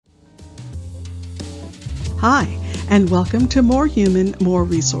Hi, and welcome to More Human, More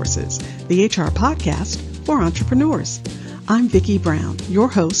Resources, the HR podcast for entrepreneurs. I'm Vicki Brown, your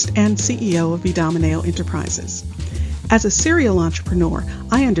host and CEO of Vidamaneo Enterprises. As a serial entrepreneur,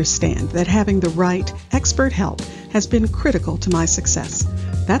 I understand that having the right expert help has been critical to my success.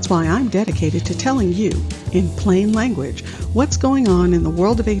 That's why I'm dedicated to telling you, in plain language, what's going on in the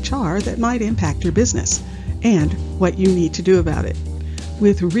world of HR that might impact your business and what you need to do about it,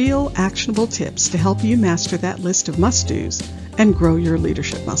 with real actionable tips to help you master that list of must-dos and grow your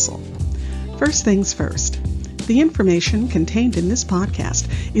leadership muscle. First things first, the information contained in this podcast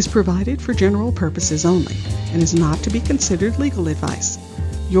is provided for general purposes only and is not to be considered legal advice.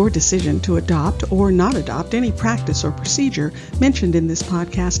 Your decision to adopt or not adopt any practice or procedure mentioned in this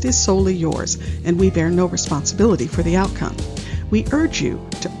podcast is solely yours, and we bear no responsibility for the outcome. We urge you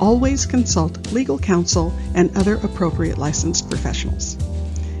to always consult legal counsel and other appropriate licensed professionals.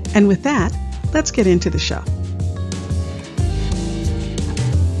 And with that, let's get into the show.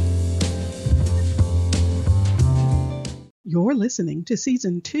 You're listening to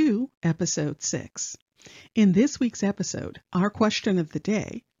Season 2, Episode 6. In this week's episode, our question of the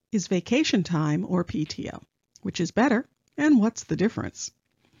day is vacation time or PTO? Which is better, and what's the difference?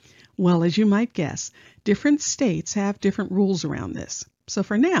 Well, as you might guess, different states have different rules around this. So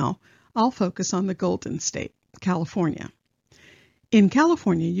for now, I'll focus on the Golden State, California. In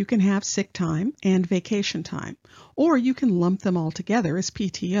California, you can have sick time and vacation time, or you can lump them all together as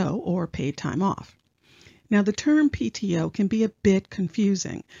PTO or paid time off. Now, the term PTO can be a bit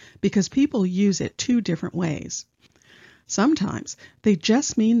confusing because people use it two different ways. Sometimes they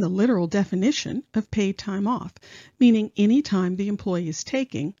just mean the literal definition of paid time off, meaning any time the employee is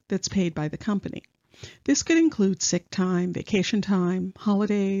taking that's paid by the company. This could include sick time, vacation time,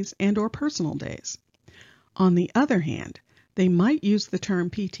 holidays, and/or personal days. On the other hand, they might use the term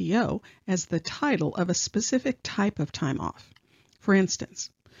PTO as the title of a specific type of time off. For instance,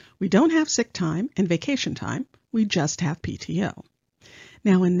 we don't have sick time and vacation time, we just have PTO.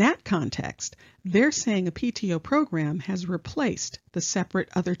 Now, in that context, they're saying a PTO program has replaced the separate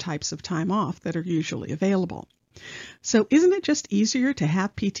other types of time off that are usually available. So isn't it just easier to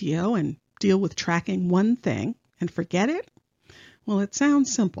have PTO and deal with tracking one thing and forget it? Well, it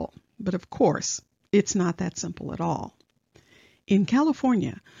sounds simple, but of course, it's not that simple at all. In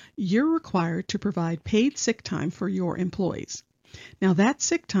California, you're required to provide paid sick time for your employees. Now, that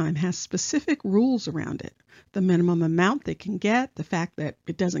sick time has specific rules around it. The minimum amount they can get, the fact that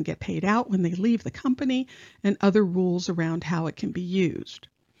it doesn't get paid out when they leave the company, and other rules around how it can be used.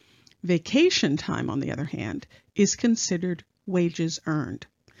 Vacation time, on the other hand, is considered wages earned.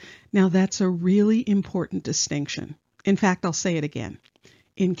 Now, that's a really important distinction. In fact, I'll say it again.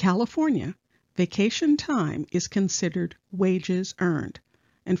 In California, vacation time is considered wages earned.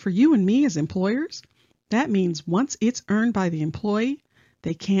 And for you and me as employers, that means once it's earned by the employee,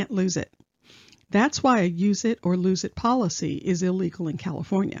 they can't lose it. That's why a use it or lose it policy is illegal in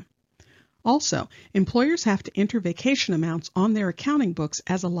California. Also, employers have to enter vacation amounts on their accounting books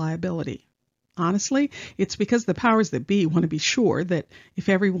as a liability. Honestly, it's because the powers that be want to be sure that if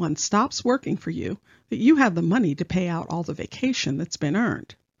everyone stops working for you, that you have the money to pay out all the vacation that's been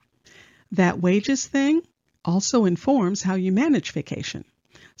earned. That wages thing also informs how you manage vacation.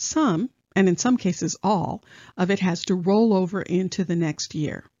 Some, and in some cases all, of it has to roll over into the next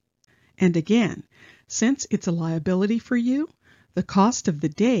year. And again, since it's a liability for you, the cost of the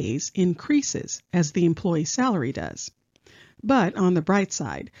days increases as the employee's salary does. But on the bright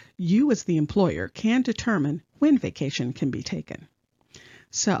side, you as the employer can determine when vacation can be taken.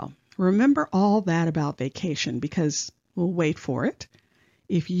 So remember all that about vacation because, well, wait for it.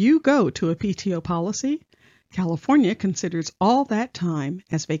 If you go to a PTO policy, California considers all that time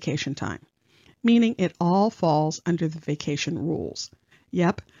as vacation time, meaning it all falls under the vacation rules.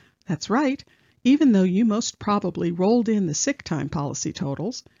 Yep, that's right. Even though you most probably rolled in the sick time policy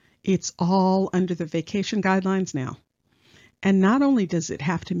totals, it's all under the vacation guidelines now. And not only does it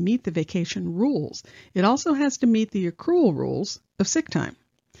have to meet the vacation rules, it also has to meet the accrual rules of sick time.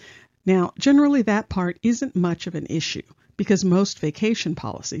 Now, generally that part isn't much of an issue because most vacation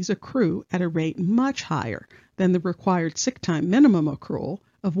policies accrue at a rate much higher than the required sick time minimum accrual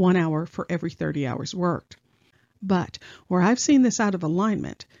of 1 hour for every 30 hours worked. But where I've seen this out of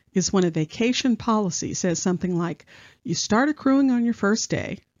alignment is when a vacation policy says something like, you start accruing on your first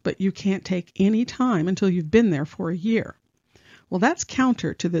day, but you can't take any time until you've been there for a year. Well, that's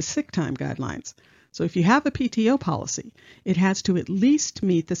counter to the sick time guidelines. So if you have a PTO policy, it has to at least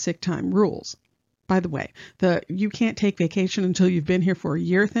meet the sick time rules. By the way, the you can't take vacation until you've been here for a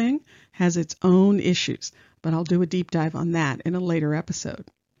year thing has its own issues, but I'll do a deep dive on that in a later episode.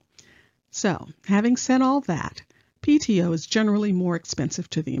 So, having said all that, PTO is generally more expensive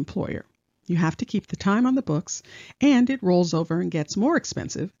to the employer. You have to keep the time on the books, and it rolls over and gets more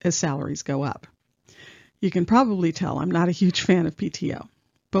expensive as salaries go up. You can probably tell I'm not a huge fan of PTO,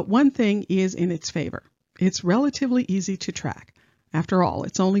 but one thing is in its favor. It's relatively easy to track. After all,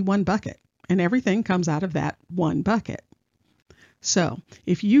 it's only one bucket, and everything comes out of that one bucket. So,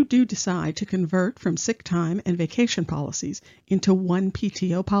 if you do decide to convert from sick time and vacation policies into one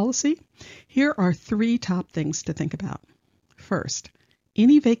PTO policy, here are 3 top things to think about. First,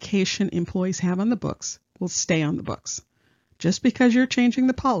 any vacation employees have on the books will stay on the books. Just because you're changing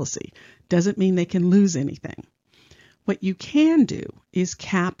the policy doesn't mean they can lose anything. What you can do is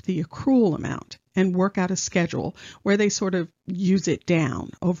cap the accrual amount and work out a schedule where they sort of use it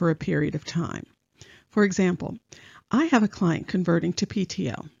down over a period of time. For example, I have a client converting to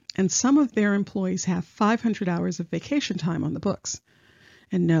PTO, and some of their employees have 500 hours of vacation time on the books.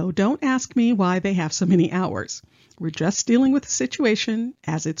 And no, don't ask me why they have so many hours. We're just dealing with the situation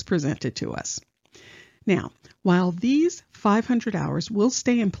as it's presented to us. Now, while these 500 hours will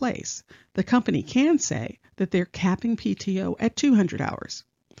stay in place, the company can say that they're capping PTO at 200 hours.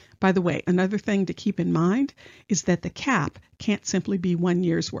 By the way, another thing to keep in mind is that the cap can't simply be 1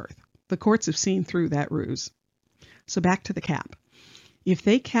 year's worth. The courts have seen through that ruse. So back to the cap. If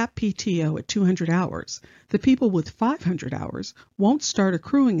they cap PTO at 200 hours, the people with 500 hours won't start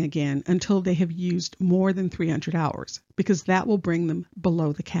accruing again until they have used more than 300 hours, because that will bring them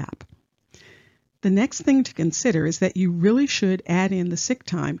below the cap. The next thing to consider is that you really should add in the sick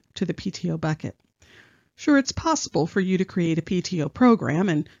time to the PTO bucket. Sure, it's possible for you to create a PTO program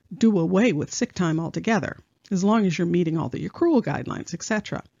and do away with sick time altogether, as long as you're meeting all the accrual guidelines,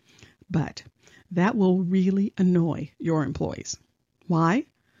 etc. But that will really annoy your employees. Why?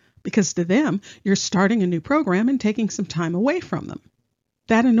 Because to them, you're starting a new program and taking some time away from them.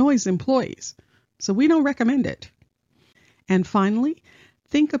 That annoys employees, so we don't recommend it. And finally,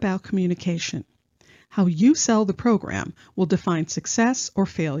 think about communication. How you sell the program will define success or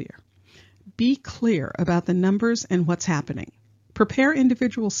failure. Be clear about the numbers and what's happening. Prepare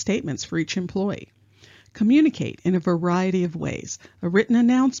individual statements for each employee. Communicate in a variety of ways, a written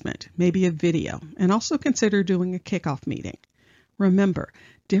announcement, maybe a video, and also consider doing a kickoff meeting. Remember,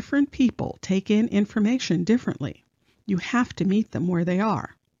 different people take in information differently. You have to meet them where they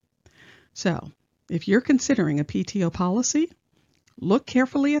are. So, if you're considering a PTO policy, look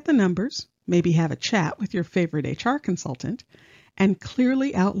carefully at the numbers, maybe have a chat with your favorite HR consultant, and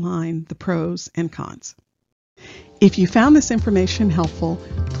clearly outline the pros and cons. If you found this information helpful,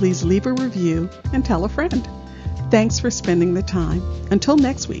 please leave a review and tell a friend. Thanks for spending the time. Until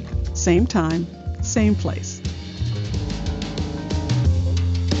next week, same time, same place.